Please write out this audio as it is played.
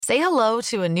Say hello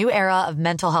to a new era of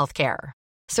mental health care.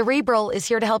 Cerebral is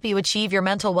here to help you achieve your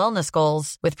mental wellness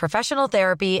goals with professional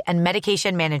therapy and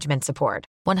medication management support.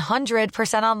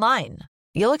 100% online.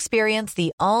 You'll experience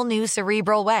the all-new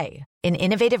Cerebral Way, an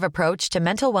innovative approach to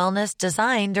mental wellness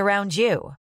designed around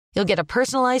you. You'll get a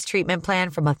personalized treatment plan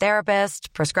from a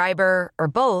therapist, prescriber, or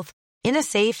both in a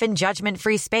safe and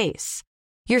judgment-free space.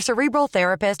 Your Cerebral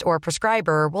therapist or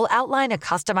prescriber will outline a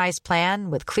customized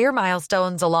plan with clear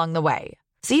milestones along the way,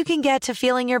 so you can get to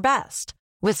feeling your best.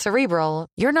 With Cerebral,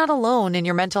 you're not alone in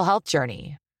your mental health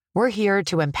journey. We're here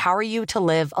to empower you to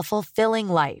live a fulfilling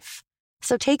life.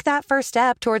 So take that first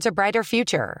step towards a brighter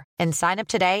future and sign up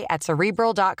today at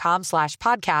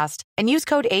Cerebral.com/podcast and use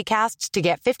code ACAST to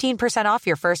get 15% off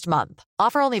your first month.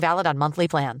 Offer only valid on monthly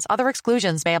plans. Other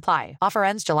exclusions may apply. Offer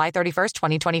ends July 31st,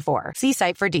 2024. See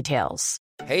site for details.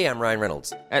 Hey, I'm Ryan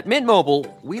Reynolds. At Mint Mobile,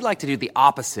 we like to do the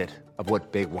opposite of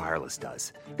what Big Wireless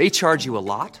does. They charge you a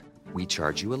lot. We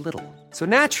charge you a little. So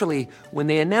naturally, when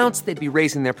they announced they'd be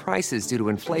raising their prices due to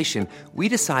inflation, we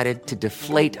decided to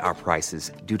deflate our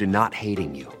prices due to not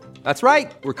hating you. That's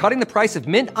right. We're cutting the price of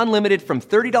Mint Unlimited from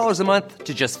 $30 a month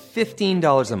to just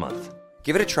 $15 a month.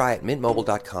 Give it a try at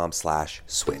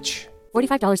mintmobile.com/switch.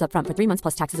 $45 up front for 3 months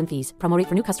plus taxes and fees. Promo rate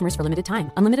for new customers for limited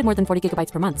time. Unlimited more than 40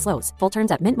 gigabytes per month. Slows full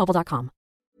terms at mintmobile.com.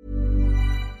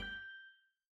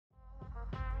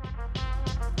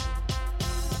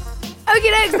 Okay,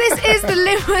 next, this is the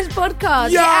Limos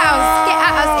podcast. Yo! Get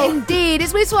at us, indeed.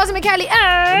 It's with Swazzy McCallie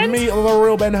and Me, the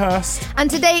real Ben Hurst.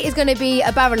 And today is going to be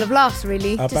a barrel of laughs,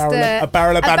 really. A barrel of banter. A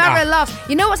barrel of laughs.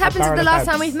 You know what's happened since the last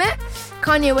barrel time of we've met?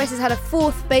 Kanye West has had a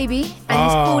fourth baby, and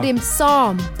he's called him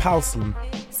Psalm. Palsam.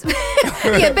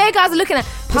 Yeah, bear guys are looking at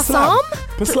Psalm.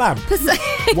 Paslam.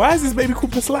 Why is this baby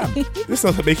called Paslam? This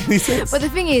doesn't make any sense. But the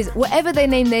thing is, whatever they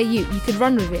name their you could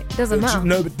run with it. Doesn't matter.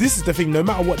 No, but this is the thing. No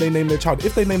matter what they name their child,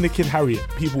 if they name the kid Harriet,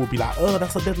 people will be like, "Oh,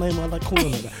 that's a dead name. I like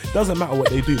calling it that." Doesn't matter what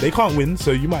they do. They can't win,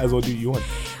 so you might as well do what you want.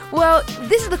 Well,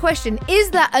 this is the question: is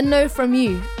that a no from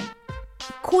you?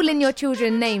 Calling your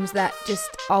children names that just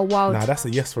are wild. Nah, that's a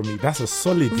yes from me. That's a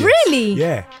solid yes. Really?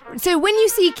 Yeah. So when you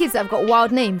see kids that have got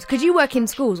wild names, because you work in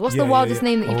schools, what's the wildest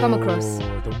name that you've come across?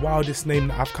 The wildest name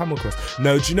that I've come across.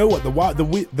 No, do you know what?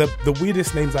 The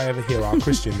weirdest names I ever hear are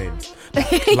Christian names.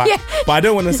 Like, but I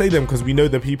don't want to say them because we know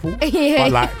the people. Yeah.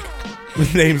 But like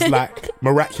names like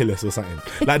Miraculous or something.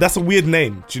 Like that's a weird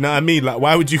name. Do you know what I mean? Like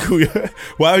why would you call your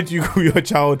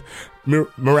child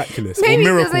Miraculous Maybe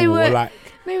or because they Miracle were. or like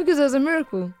Maybe because it was a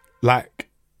miracle. like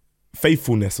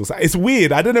Faithfulness or something. It's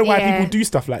weird. I don't know why people do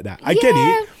stuff like that. I get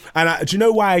it. And do you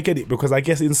know why I get it? Because I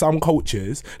guess in some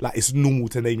cultures, like it's normal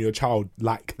to name your child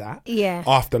like that. Yeah.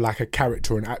 After like a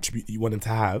character or an attribute that you want them to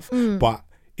have. But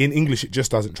in English, it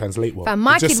just doesn't translate well. But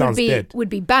my it just kid sounds dead. would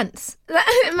be Bants.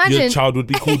 Imagine Your child would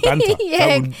be called Banter.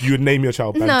 Yeah. You would name your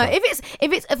child Banter. No, if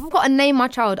I've got to name my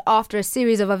child after a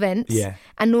series of events,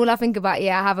 and all I think about, I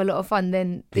have a lot of fun,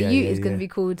 then the is going to be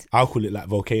called. I'll call it like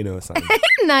Volcano or something.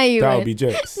 No, you That won't. would be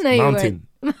jokes. No, you Mountain.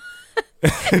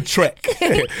 Trek.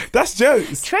 That's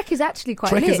jokes. Trek is actually quite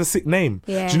Trek lit. is a sick name.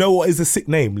 Yeah. Do you know what is a sick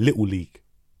name? Little League.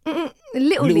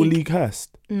 Little League. Hurst.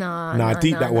 Nah,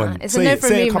 deep that one. It's Say a no it, from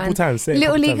say me, it a couple man. times. Say it a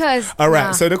Little couple League times. Hurst. All right.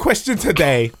 Nah. So the question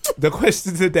today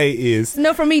is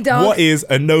No from me, dog. what is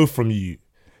a no from you?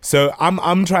 So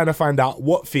I'm trying to find out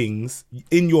what things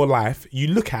in your life you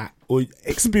look at or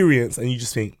experience and you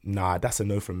just think, nah, that's a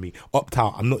no from me. Opt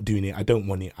out. I'm not doing it. I don't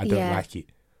want it. I don't like it.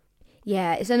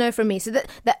 Yeah, it's a no from me. So the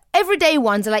everyday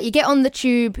ones are like you get on the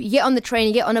tube, you get on the train,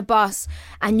 you get on a bus,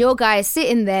 and your guy is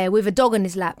sitting there with a dog on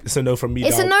his lap. It's a no from me,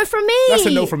 It's dog. a no from me. That's a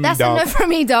no from me, dog. That's a no from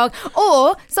me, dog.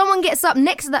 Or someone gets up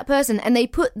next to that person and they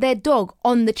put their dog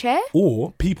on the chair.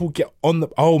 Or people get on the...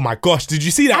 Oh, my gosh. Did you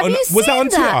see that? Have you Was that seen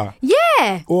on Twitter?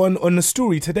 Yeah. Or on the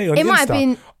story today on It Insta? might have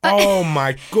been... Oh,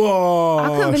 my God. I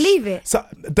couldn't believe it. So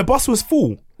the bus was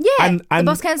full. Yeah, and the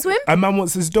bus can't swim? A man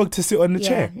wants his dog to sit on the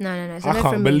chair. No. It's a I no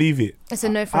can't from me. believe it. It's a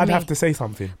no from me. I'd have to say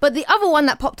something. But the other one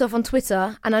that popped off on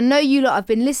Twitter, and I know you lot have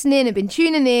been listening and been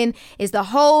tuning in, is the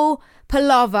whole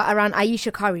palaver around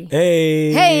Ayesha Curry.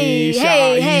 Hey,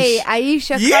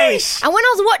 Ayesha Yes. Curry. And when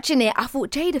I was watching it, I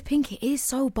thought Jada Pinkett is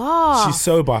so buff. She's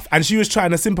so buff. And she was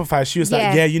trying to sympathise. She was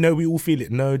like, we all feel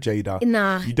it. No, Jada.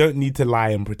 Nah. You don't need to lie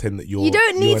and pretend that you're You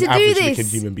don't need an to do average this. looking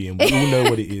human being. We all know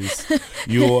what it is.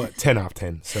 You're 10 out of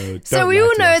 10. So we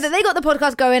all know that they got the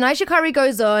podcast going. Ayesha Curry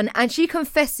goes on and she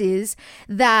confesses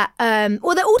that, they're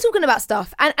all talking about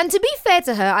stuff. And to be fair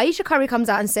to her, Ayesha Curry comes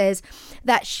out and says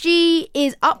that she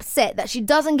is upset that she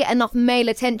doesn't get enough male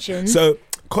attention. So,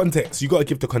 context, you got to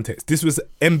give the context. This was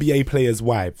NBA players'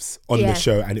 wives on the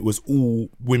show, and it was all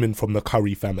women from the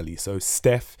Curry family. So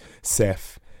Steph,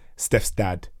 Seth, Steph's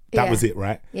dad, That Yeah. was it,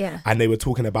 right? Yeah. And they were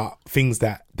talking about things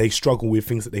that they struggle with,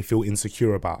 things that they feel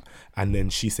insecure about. And then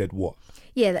she said what?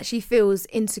 Yeah, that she feels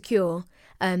insecure,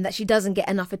 that she doesn't get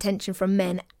enough attention from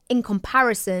men in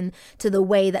comparison to the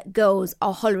way that girls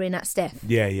are hollering at Steph.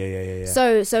 Yeah.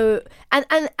 So and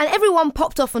everyone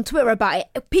popped off on Twitter about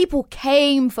it. People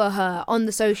came for her on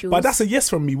the socials. But that's a yes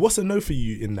from me. What's a no for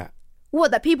you in that?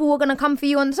 What, that people were going to come for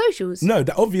you on the socials? No,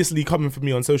 that obviously coming for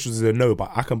me on socials is a no, but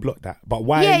I can block that. But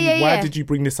why? Why did you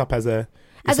bring this up as a?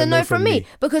 As a no from me?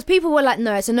 Because people were like,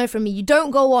 no, it's a no from me. You don't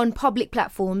go on public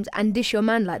platforms and dish your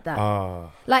man like that.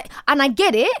 Like, and I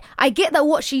get it. I get that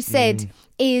what she said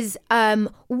is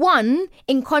one,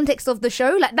 in context of the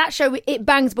show. Like, that show, it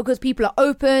bangs because people are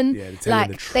open. Yeah,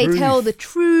 they tell the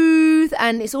truth,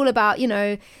 and it's all about, you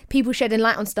know, people shedding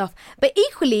light on stuff. But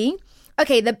equally,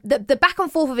 okay, the back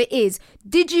and forth of it is,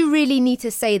 did you really need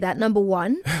to say that, number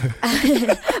one?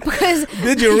 Because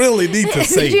did you really need to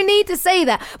say did you need to say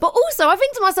that? But also, I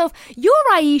think to myself, you're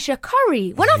Ayesha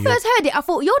Curry. When I first heard it, I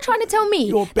thought, you're trying to tell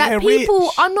me that people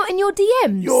rich. are not in your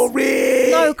DMs. You're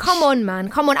rich. No, come on, man.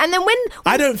 Come on. And then when...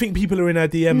 I don't think people are in her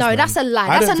DMs. No, man. that's a lie.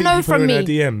 I That's don't a think no people from are me. in her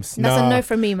DMs. That's a no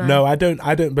from me, man. No, I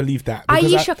don't believe that.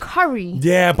 Because Ayesha Curry.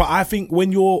 Yeah, but I think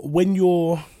when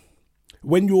you're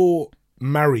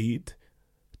married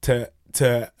to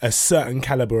a certain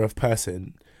caliber of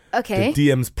person, Okay. the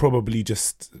DMs probably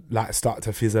just like start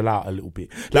to fizzle out a little bit.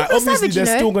 Like, are obviously savage, you there's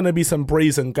know. still gonna be some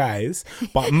brazen guys,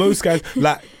 but most guys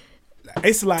like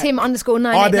it's like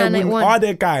Tim_98981. are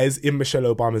there guys in Michelle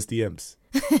Obama's DMs?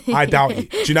 I doubt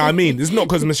it. Do you know what I mean? It's not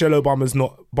because Michelle Obama's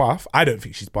not buff. I don't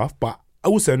think she's buff, but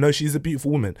also no, she's a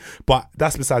beautiful woman. But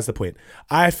that's besides the point.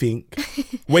 I think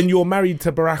when you're married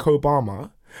to Barack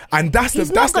Obama, and that's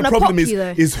the problem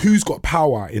is who's got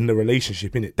power in the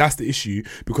relationship, innit? That's the issue,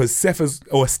 because Steph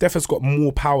has got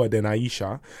more power than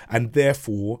Ayesha, and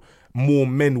therefore more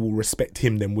men will respect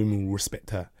him than women will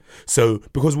respect her. So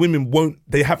because women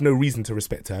they have no reason to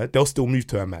respect her, they'll still move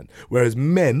to her man. Whereas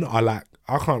men are like,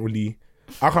 I can't really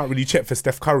check for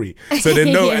Steph Curry. So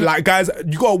then no, like guys,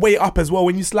 you gotta weigh up as well.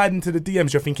 When you slide into the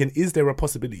DMs, you're thinking, is there a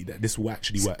possibility that this will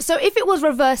actually work? So if it was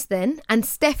reversed then, and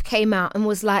Steph came out and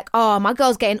was like, oh, my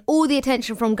girl's getting all the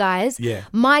attention from guys. Yeah.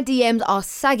 My DMs are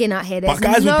sagging out here. There's But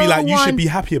guys would be like, you one... should be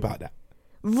happy about that.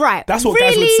 Right. That's what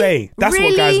guys would say. That's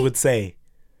what guys would say.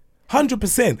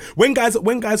 100%. When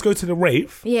guys go to the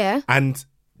rave, yeah, and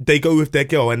they go with their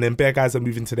girl, and then bare guys are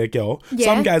moving to their girl. Yeah.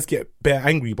 Some guys get bare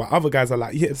angry, but other guys are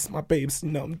like, yeah, it's my babes,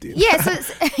 you know what I'm doing. Yeah, so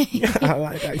it's... yeah, I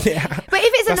like that. Yeah. But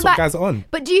if it's that's what guys are on.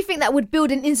 But do you think that would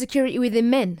build an insecurity within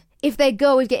men if their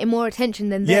girl is getting more attention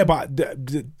than them? Yeah, but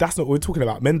that's not what we're talking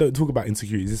about. Men don't talk about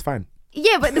insecurities. It's fine.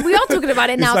 Yeah, but we are talking about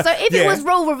it now. Like, so if it was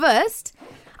role reversed,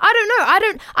 I don't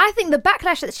know. I think the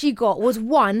backlash that she got was,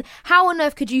 one, how on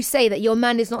earth could you say that your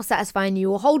man is not satisfying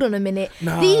you? Or hold on a minute.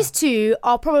 Nah. These two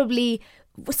are probably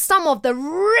some of the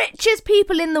richest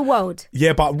people in the world.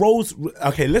 Yeah, but roles.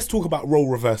 Okay, let's talk about role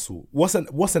reversal. What's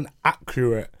an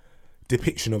accurate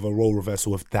depiction of a role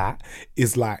reversal of that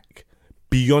is like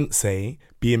Beyonce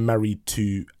being married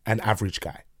to an average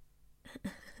guy.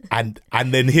 And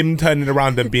then him turning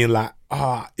around and being like,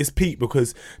 it's peak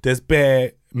because there's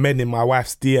bare men in my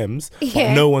wife's DMs,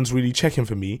 but no one's really checking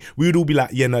for me. We would all be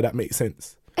like, yeah, no, that makes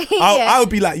sense. I would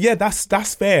be like, yeah,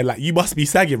 that's fair. Like, you must be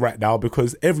sagging right now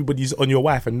because everybody's on your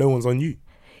wife and no one's on you.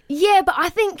 Yeah, but I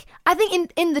think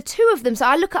in the two of them. So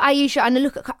I look at Ayesha and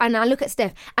I look at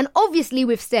Steph, and obviously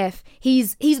with Steph,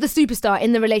 he's the superstar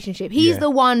in the relationship. He's the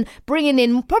one bringing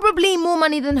in probably more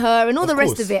money than her and all the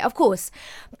rest of it, of course.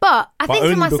 But I think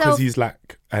to myself, because he's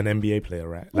like an NBA player,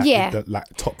 right? Like like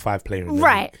top 5 player in the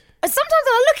right. league. Sometimes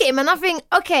I look at him and I think,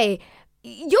 okay,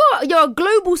 you're a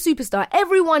global superstar.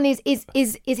 Everyone is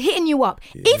hitting you up.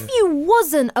 Yeah. If you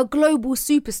wasn't a global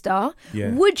superstar,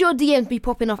 would your DMs be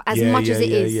popping off as much as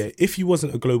it is? Yeah. If you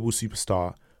wasn't a global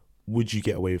superstar, would you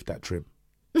get away with that trim?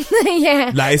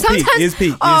 Yeah. Like, it's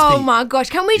peak. My gosh.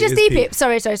 Can we just deep it?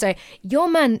 Sorry. Your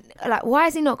man, like, why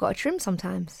has he not got a trim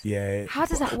sometimes? Yeah. How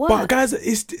does that work? But guys,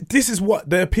 this is what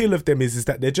the appeal of them is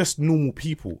that they're just normal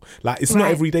people. Like, it's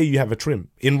not every day you have a trim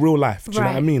in real life. Do you know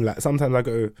what I mean? Like, sometimes I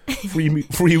go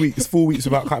 4 weeks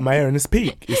without cutting my hair, and it's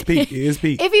peak. It is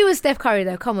peak. If he was Steph Curry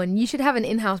though, come on, you should have an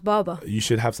in-house barber. You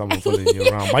should have someone following you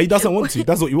around. But he doesn't want to.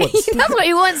 That's what he wants. That's what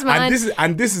he wants, man.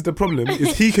 And this is the problem,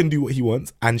 is he can do what he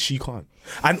wants and she can't.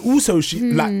 And also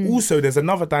there's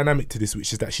another dynamic to this,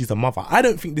 which is that she's a mother. I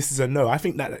don't think this is a no. I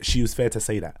think that she was fair to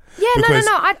say that. Yeah,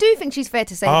 no. I do think she's fair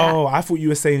to say that. Oh, I thought you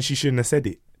were saying she shouldn't have said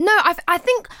it. No, I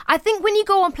think when you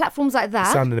go on platforms like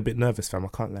that, sounding a bit nervous, fam. I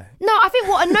can't lie. No, I think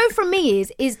what a no from me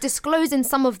is disclosing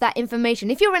some of that information.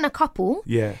 If you're in a couple,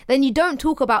 then you don't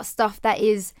talk about stuff that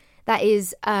is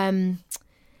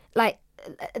like,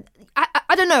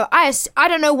 I don't know. I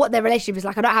don't know what their relationship is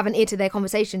like. I don't have an ear to their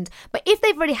conversations. But if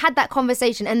they've already had that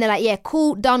conversation and they're like, yeah,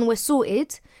 cool, done, we're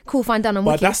sorted. Cool, fine, done, I'm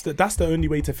But wicked. that's the only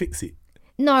way to fix it.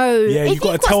 No. Yeah, if you got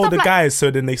to you've tell stuff the like- guys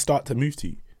so then they start to move to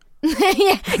you.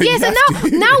 yeah. So You now have to.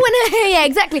 when yeah,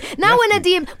 exactly. Now when have her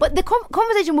DM, but the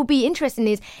conversation will be interesting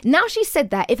is now she said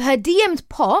that if her DMs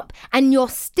pop and you're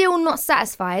still not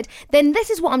satisfied, then this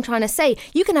is what I'm trying to say.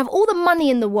 You can have all the money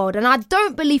in the world, and I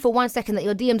don't believe for 1 second that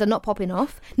your DMs are not popping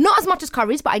off. Not as much as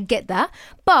Curry's, but I get that.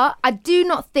 But I do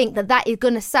not think that is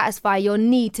going to satisfy your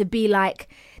need to be like.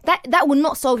 That will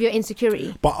not solve your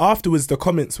insecurity. But afterwards, the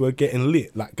comments were getting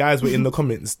lit. Like, guys were in the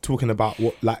comments talking about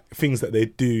what, like, things that they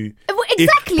do.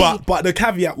 Exactly. But the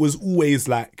caveat was always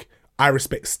like, I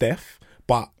respect Steph,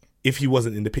 but if he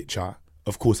wasn't in the picture,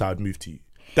 of course I would move to you.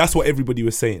 That's what everybody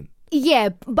was saying. Yeah,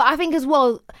 but I think as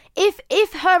well, if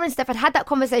her and Steph had that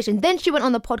conversation, then she went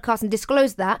on the podcast and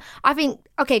disclosed that, I think,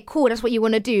 okay, cool, that's what you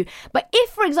want to do. But if,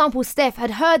 for example, Steph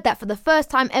had heard that for the first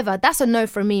time ever, that's a no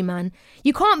from me, man.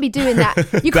 You can't be doing that.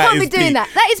 You That can't be is doing peak. that.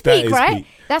 That is That peak, is right? peak.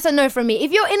 That's a no from me.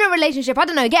 If you're in a relationship, I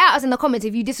don't know, get at us in the comments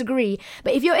if you disagree.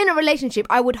 But if you're in a relationship,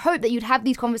 I would hope that you'd have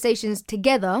these conversations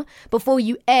together before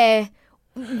you air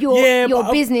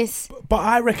your business. But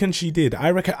I reckon she did.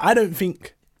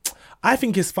 I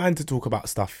think it's fine to talk about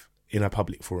stuff in a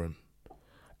public forum.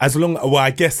 As long, well,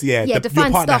 I guess, your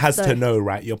define partner stuff, has though. to know,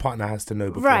 right? Your partner has to know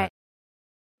before. Right.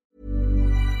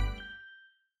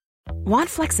 Want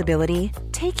flexibility?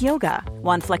 Take yoga.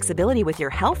 Want flexibility with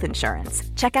your health insurance?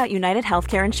 Check out United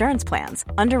Healthcare Insurance Plans.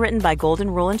 Underwritten by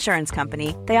Golden Rule Insurance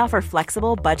Company, they offer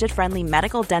flexible, budget-friendly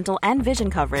medical, dental, and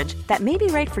vision coverage that may be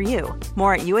right for you.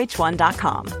 More at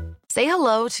uh1.com. Say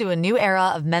hello to a new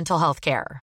era of mental health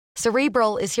care.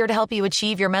 Cerebral is here to help you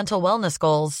achieve your mental wellness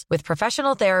goals with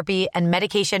professional therapy and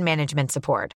medication management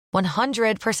support.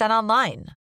 100% online.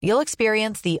 You'll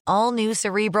experience the all-new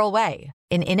Cerebral Way,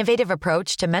 an innovative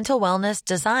approach to mental wellness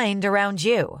designed around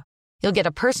you. You'll get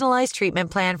a personalized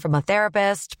treatment plan from a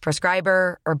therapist,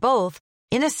 prescriber, or both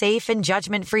in a safe and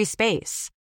judgment-free space.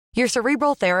 Your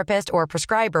Cerebral therapist or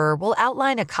prescriber will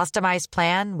outline a customized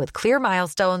plan with clear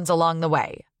milestones along the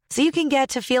way, so you can get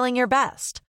to feeling your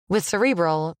best. With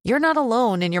Cerebral, you're not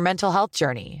alone in your mental health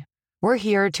journey. We're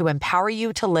here to empower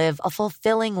you to live a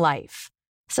fulfilling life.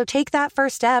 So take that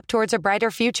first step towards a brighter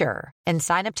future and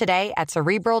sign up today at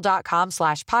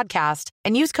Cerebral.com/podcast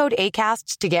and use code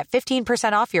ACAST to get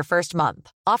 15% off your first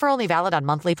month. Offer only valid on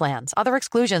monthly plans. Other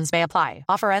exclusions may apply.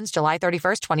 Offer ends July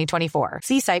 31st, 2024.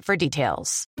 See site for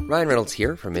details. Ryan Reynolds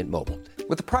here from Mint Mobile.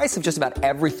 With the price of just about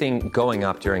everything going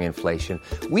up during inflation,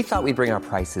 we thought we'd bring our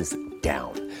prices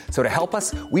down. So to help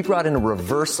us, we brought in a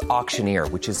reverse auctioneer,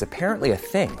 which is apparently a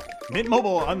thing. Mint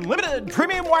Mobile Unlimited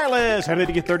Premium Wireless. How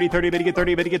to get 30, 30, bit to get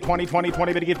 30, bit to get 20, 20,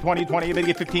 20, bit to get 20, 20, bit to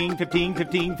get 15, 15,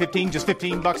 15, 15, just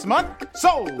 $15 a month?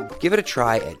 Sold! Give it a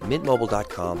try at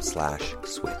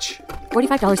mintmobile.com/switch.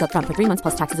 $45 up front for 3 months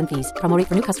plus taxes and fees. Promo rate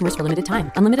for new customers for limited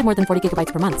time. Unlimited more than 40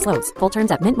 gigabytes per month. Slows full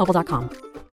terms at mintmobile.com.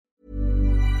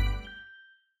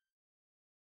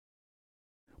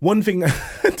 One thing,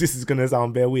 this is going to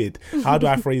sound very weird. How do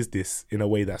I phrase this in a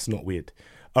way that's not weird?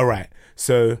 All right.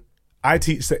 So I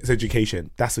teach sex education.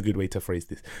 That's a good way to phrase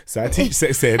this. So I teach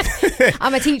sex ed.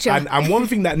 I'm a teacher. And one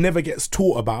thing that never gets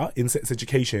taught about in sex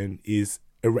education is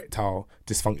erectile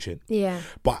dysfunction. Yeah.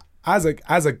 But as a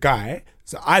guy,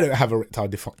 so I don't have erectile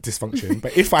dysfunction,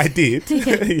 but if I did, putting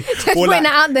that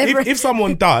out there, bro. if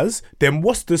someone does, then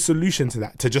what's the solution to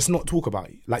that? To just not talk about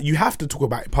it? Like, you have to talk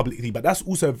about it publicly, but that's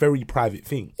also a very private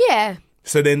thing. Yeah.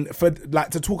 So then, for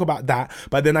like to talk about that,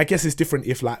 but then I guess it's different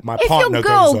if like my If partner your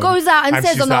girl goes out and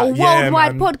says she's on a like, "Yeah,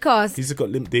 worldwide man, podcast." he's got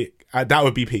limp dick. That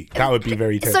would be peak. That would be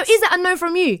very tense. So is that a no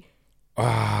from you? What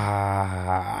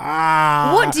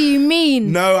do you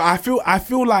mean? No, I feel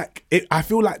like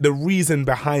the reason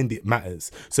behind it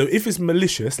matters. So if it's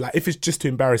malicious, like if it's just to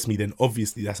embarrass me, then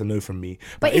obviously that's a no from me.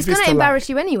 But it's if gonna to, embarrass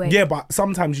you anyway. Yeah, but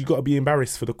sometimes you got to be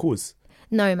embarrassed for the cause.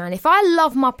 No, man. If I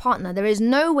love my partner, there is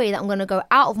no way that I'm going to go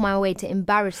out of my way to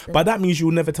embarrass them. But that means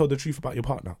you'll never tell the truth about your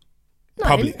partner. No,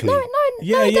 publicly. No,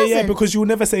 Yeah, it yeah, doesn't. because you'll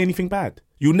never say anything bad.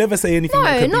 You'll never say anything No,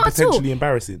 that could be not at all. potentially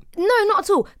embarrassing. No, not at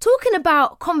all. Talking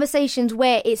about conversations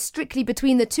where it's strictly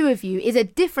between the two of you is a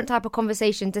different type of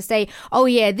conversation to say, oh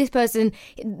yeah, this person,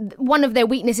 one of their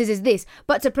weaknesses is this.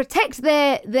 But to protect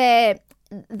their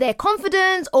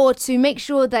confidence or to make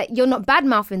sure that you're not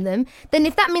bad-mouthing them, then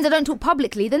if that means I don't talk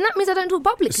publicly, then that means I don't talk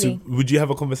publicly. So would you have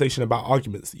a conversation about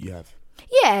arguments that you have?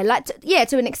 Yeah,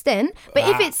 to an extent. But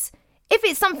if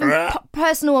it's something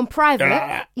personal and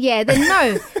private, yeah, then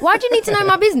no. Why do you need to know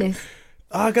my business?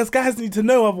 Because guys need to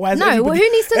know, otherwise. No, well,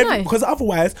 who needs to know? Because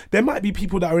otherwise, there might be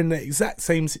people that are in the exact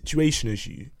same situation as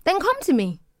you. Then come to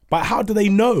me. But how do they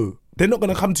know? They're not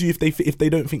going to come to you if they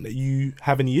don't think that you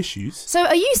have any issues. So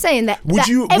are you saying that Would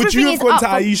you have gone to for...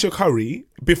 Ayesha Curry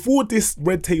before this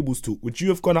Red Tables talk? Would you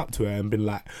have gone up to her and been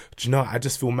like, do you know, I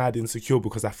just feel mad insecure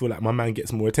because I feel like my man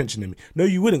gets more attention than me? No,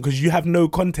 you wouldn't, because you have no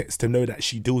context to know that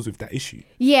she deals with that issue.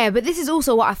 Yeah, but this is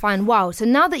also what I find wild. So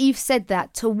now that you've said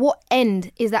that, to what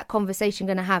end is that conversation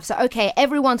going to have? So, okay,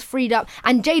 everyone's freed up.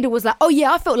 And Jada was like, oh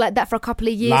yeah, I felt like that for a couple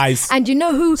of years. Lies. And you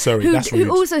know who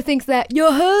also thinks that?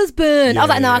 Your husband. I was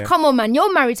like, nah, come on, man.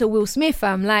 You're married to Will Smith,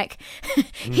 fam. Like,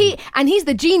 he's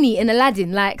the genie in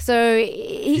Aladdin. Like, so...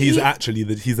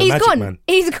 He's a magic gone. man.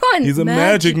 He's gone. He's a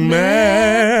magic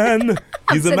man.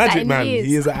 He's a said that magic in man. years.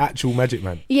 He is an actual magic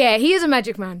man. Yeah, he is a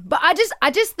magic man. But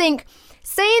I just think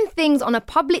saying things on a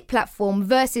public platform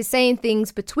versus saying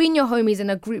things between your homies in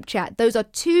a group chat, those are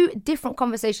two different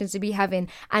conversations to be having,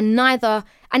 and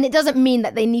it doesn't mean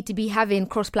that they need to be having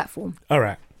cross-platform. All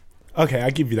right. Okay, I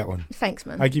give you that one. Thanks,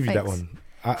 man. I give you that one.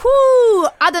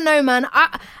 I don't know, man.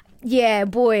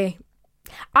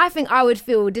 I think I would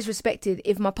feel disrespected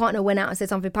if my partner went out and said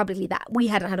something publicly that we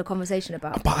hadn't had a conversation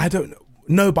about. But I don't know.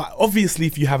 No, but obviously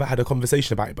if you haven't had a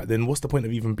conversation about it, but then what's the point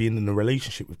of even being in a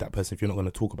relationship with that person if you're not going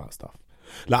to talk about stuff?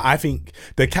 Like, I think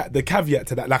the caveat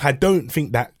to that, like, I don't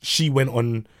think that she went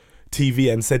on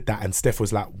TV and said that and Steph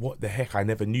was like, what the heck, I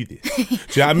never knew this. Do you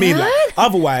know what I mean? Like,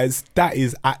 otherwise that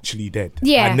is actually dead.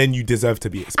 Yeah. And then you deserve to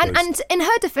be exposed. And in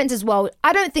her defense as well,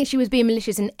 I don't think she was being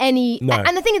malicious in any... No.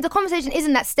 And the thing is, the conversation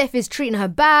isn't that Steph is treating her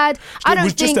bad. It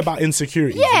was just about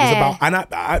insecurity. Yeah. It was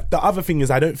about, the other thing is,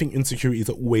 I don't think insecurities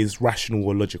are always rational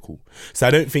or logical. So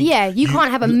I don't think... Yeah, you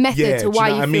can't have a method to why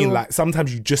do you know what I mean? feel... Like,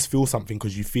 sometimes you just feel something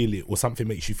because you feel it, or something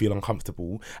makes you feel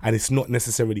uncomfortable, and it's not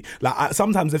necessarily... Like,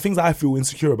 sometimes the things I feel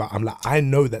insecure about, I'm like, I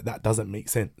know that doesn't make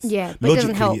sense. Yeah, but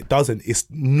logically it doesn't help. It's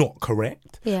not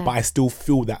correct. Yeah. But I still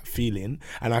feel that feeling,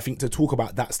 and I think to talk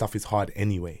about that stuff is hard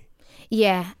anyway.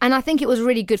 Yeah, and I think it was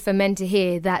really good for men to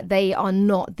hear that they are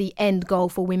not the end goal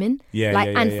for women.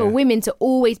 For women to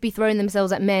always be throwing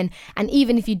themselves at men, and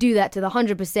even if you do that to the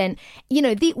 100%, you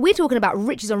know, we're talking about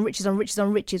riches on riches on riches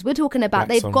on riches. We're talking about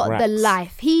Racks they've got racks. the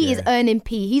life. He is earning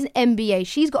P. He's MBA.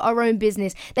 She's got her own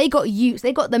business. They got youths.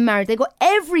 They got the marriage. They got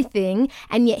everything,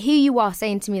 and yet here you are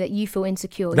saying to me that you feel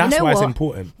insecure. That's you know why what? it's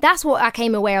important. That's what I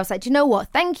came away. I was like, do you know what?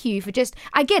 Thank you for just...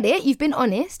 I get it. You've been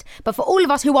honest, but for all of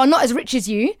us who are not as rich as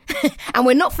you, and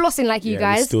we're not flossing like you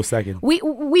guys, we're still sagging.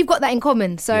 We've got that in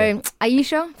common. So,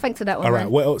 Ayesha, thanks for that one. All right,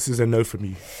 man. what else is a no from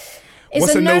you?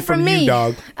 What's a no from me, you,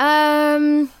 dog?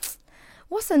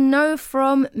 What's a no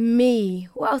from me?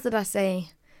 What else did I say?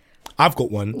 I've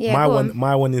got one. Yeah,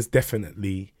 My one is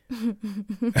definitely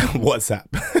WhatsApp.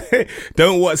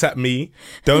 Don't WhatsApp me.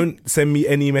 Don't send me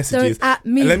any messages. Don't at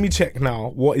me. Let me check now.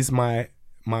 What is my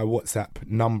WhatsApp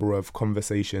number of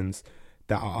conversations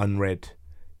that are unread?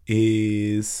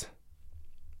 Is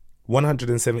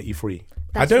 173.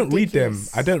 I don't read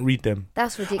them.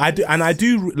 That's ridiculous. I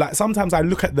do like, sometimes I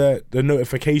look at the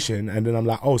notification and then I'm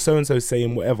like, oh, so and so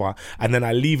saying whatever, and then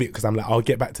I leave it because I'm like, I'll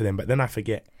get back to them, but then I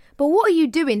forget. But what are you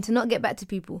doing to not get back to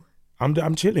people?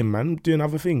 I'm chilling, man. I'm doing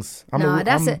other things.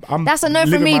 That's a no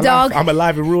from me, my dog. life. I'm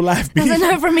alive in real life. That's a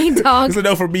no from me, dog. It's a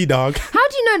no from me, dog. How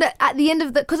do you know that at the end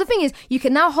of because the thing is, you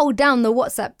can now hold down the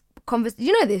WhatsApp conversation.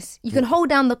 You know this? You can hold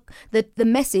down the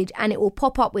message and it will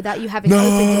pop up without you having to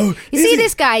open it. You see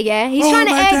this guy, yeah? He's trying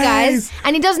to air guys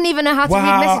and he doesn't even know how to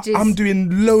read messages. I'm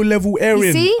doing low level airing.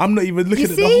 You see? I'm not even looking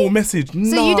at the whole message.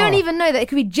 So you don't even know that it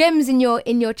could be gems in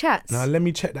your chats. Now let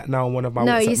me check that now on one of my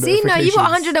WhatsApp you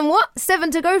got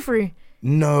 107 to go through.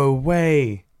 No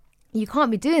way. You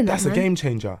can't be doing that. That's man. a game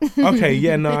changer. Okay,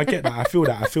 yeah, no, I get that. I feel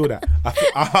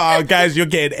that. Guys, you're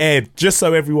getting aired. Just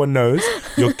so everyone knows,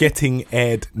 you're getting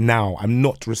aired now. I'm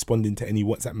not responding to any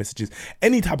WhatsApp messages.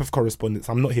 Any type of correspondence,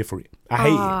 I'm not here for it. I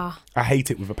hate it. I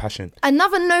hate it with a passion.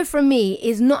 Another no from me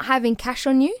is not having cash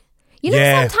on you. You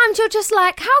know, sometimes you're just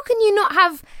like, how can you not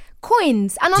have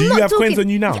coins? And Do you have coins on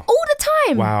you now? All the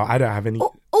time. Wow, I don't have any.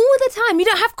 All the time. You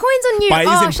don't have coins on you. But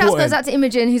it is shouts goes out to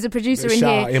Imogen, who's a producer in Shout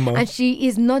here. out, Imo. And she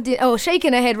is nodding,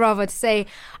 shaking her head rather to say,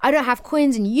 I don't have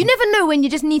coins on you. You never know when you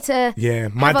just need to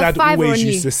my dad always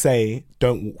used to to say,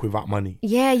 don't walk without money.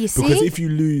 Yeah, you see? Because if you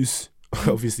lose...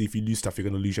 Obviously, if you lose stuff, you're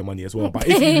going to lose your money as well. But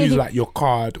if you lose like your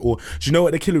card, or do you know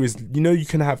what the killer is? You know, you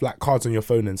can have like cards on your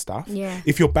phone and stuff. Yeah.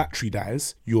 If your battery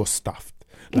dies, you're stuffed.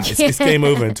 Like, it's game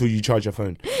over until you charge your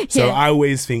phone. So I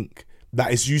always think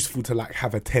that it's useful to like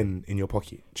have a 10 in your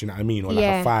pocket. Do you know what I mean? Or like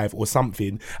a 5 or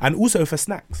something. And also for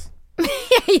snacks.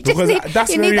 You just Because need,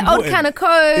 that's you very need the old important. can of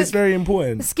Coke. It's very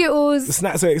important. Skittles. The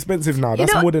snacks are expensive now.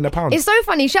 That's know, more than £1. It's so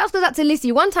funny. Shouts goes out to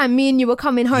Lissy. One time, me and you were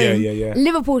coming home, Yeah.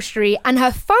 Liverpool Street, and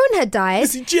her phone had died.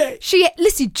 Lissy J.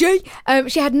 Lissy J.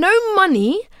 She had no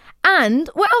money. And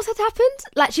what else had happened?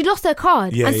 Like, she lost her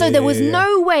card. Yeah, and so yeah, there was yeah.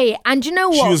 no way. And you know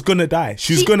what? She was going to die.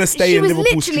 She was going to stay she in was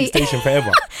Liverpool literally Street Station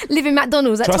forever. living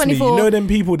McDonald's at Trust 24. me, you know them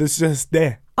people that's just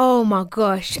there. Oh my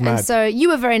gosh. And mad. so you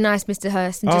were very nice, Mr.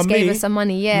 Hurst, and just Oh, gave me? us some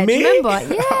money. Yeah. Me? Do you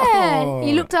remember? Yeah. Oh.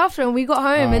 You looked after her and we got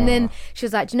home and then she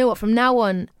was like, do you know what? From now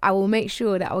on, I will make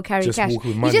sure that I will carry Just cash. walk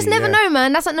with You money, just never yeah. know,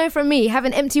 man. That's a no from me.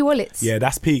 Having empty wallets. Yeah,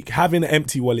 that's peak. Having an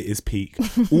empty wallet is peak.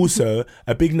 Also,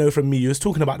 a big no from me. You was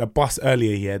talking about the bus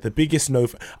earlier. Yeah, the biggest no.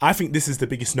 I think this is the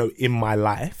biggest no in my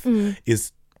life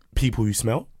is people who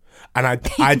smell, and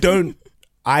I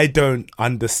don't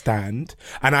understand.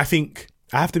 And I think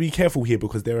I have to be careful here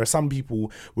because there are some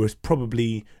people where it's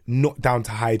probably not down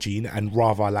to hygiene and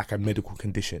rather like a medical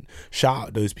condition. Shout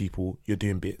out those people. You're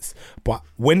doing bits, but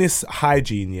when it's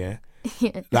hygiene, yeah.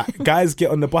 Like guys get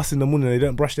on the bus in the morning and they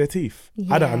don't brush their teeth.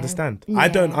 I don't Yeah. understand. Yeah. I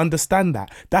don't understand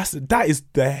that. That is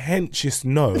the henchest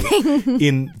no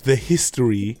in the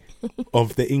history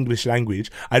of the English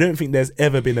language. I don't think there's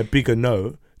ever been a bigger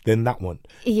no than that one.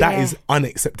 That Yeah. is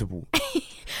unacceptable.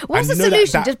 What's the And you know that-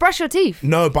 solution? that- Just brush your teeth.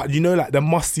 No, but you know, like the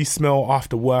musty smell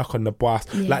after work on the bus.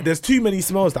 Like, there's too many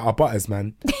smells that are butters,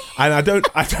 man. And I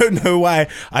don't know why.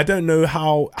 I don't know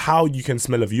how you can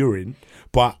smell of urine,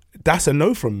 but that's a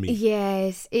no from me.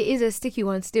 Yes, it is a sticky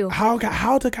one still. How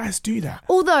do guys do that?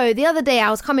 Although the other day I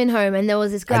was coming home and there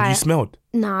was this guy. And you smelled.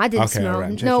 No, I didn't Okay, smell. alright,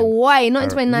 I'm No checking. way, not in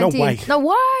Alright, 2019. no way. No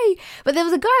way. But there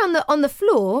was a guy on the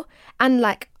floor and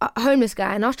like a homeless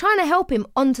guy, and I was trying to help him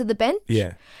onto the bench.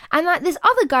 Yeah. And like this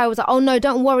other guy was like, "Oh no,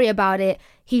 don't worry about it.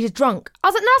 He's drunk." I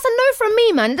was like, "No, that's a no from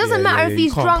me, man. It doesn't Yeah, matter yeah, if you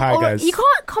he's can't drunk pie or guys. you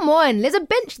can't. Come on, there's a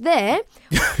bench there.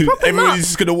 Prop him up." Everybody's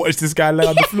just gonna watch this guy lay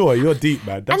on the floor. You're deep,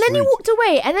 man. That's And then he rude. walked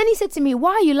away, and then he said to me,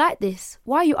 "Why are you like this?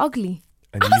 Why are you ugly?"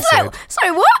 And I you was like, said-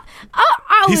 "Sorry, what?"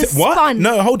 I He was said, what? spun.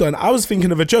 No, hold on. I was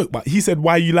thinking of a joke, but he said,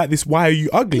 "Why are you like this? Why are you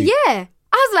ugly?" Yeah.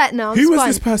 I was like, no, I'm Who was spun.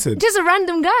 this person? Just a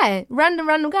random guy.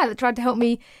 Random guy that tried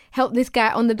to help this guy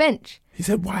on the bench. He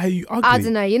said, "Why are you ugly?" I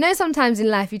don't know. You know, sometimes in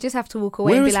life, you just have to walk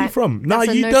away Where and be is like, he from? No,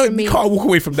 "That's a you no don't. from me." You can't walk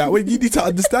away from that. Wait, you need to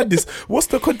understand this. What's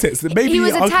the context? Maybe He was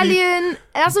you're ugly. Italian.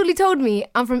 That's all he told me.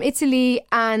 I'm from Italy,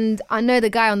 and I know the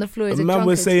guy on the floor is The a man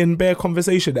was drunkard. saying bare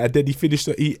conversation, and then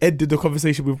he ended the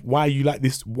conversation with, "Why are you like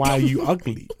this? Why are you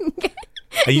ugly?"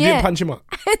 And you Yeah. didn't punch him up.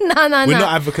 no. We're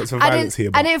not advocates for violence here,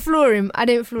 I but- didn't floor him.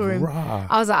 Rah.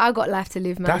 I was like, I've got life to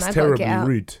live, man. That's I gotta get terribly out.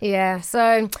 rude. Yeah,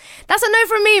 so that's a no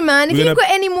from me, man. If We're you've gonna-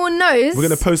 got any more no's, We're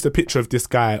gonna post a picture of this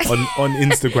guy on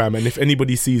Instagram, and if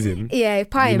anybody sees him, yeah,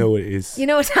 pie you him. know what it is. You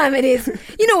know what time it is.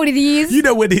 You know what it is. You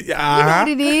know what it. You know what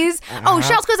it is. Oh,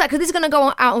 shouts goes out because this is going to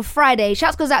go out on Friday.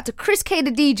 Shouts goes out to Chris K,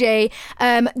 the DJ,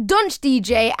 Donch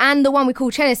DJ, and the one we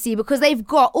call Tennessee because they've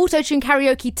got Auto-Tune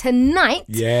Karaoke tonight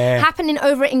happening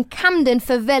over in Camden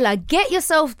Favela. Get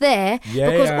yourself there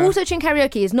because Auto-Tune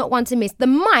Karaoke is not one to miss. The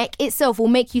mic itself will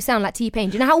make you sound like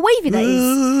T-Pain. Do you know how wavy that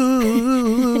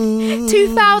is?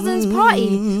 2000s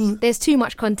party. There's too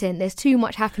much content. There's too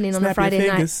much happening on a Snap your Friday night.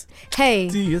 fingers. Hey.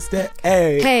 Do your step,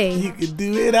 hey, Hey. you can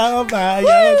do it all by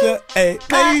yourself, hey,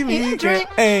 baby, girl,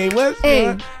 hey, what's Hey.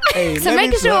 up? Hey, So let me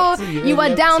making sure talk to you are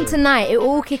let me down talk. tonight. It will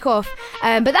all kick off.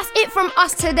 But that's it from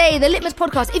us today, the Litmus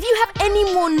Podcast. If you have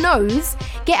any more no's,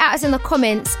 get at us in the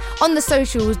comments on the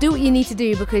socials. Do what you need to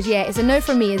do because, yeah, it's a no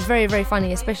from me. It's very, very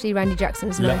funny, especially Randy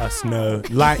Jackson's no. Let us know.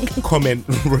 Like, comment,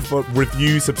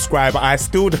 review, subscribe. I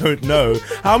still don't know.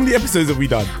 How many episodes have we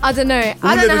done? I don't know. I All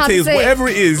don't of know the how to things, say it. whatever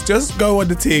it is, just go on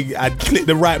the thing and click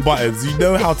the right buttons. You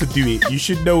know how to do it. You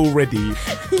should know already.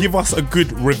 Give us a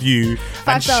good review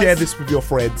 5 and stars. share this with your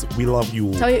friends. We love you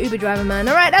all. Tell your Uber driver, man.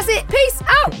 All right, that's it. Peace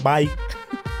out. Bye.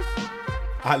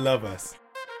 I love us.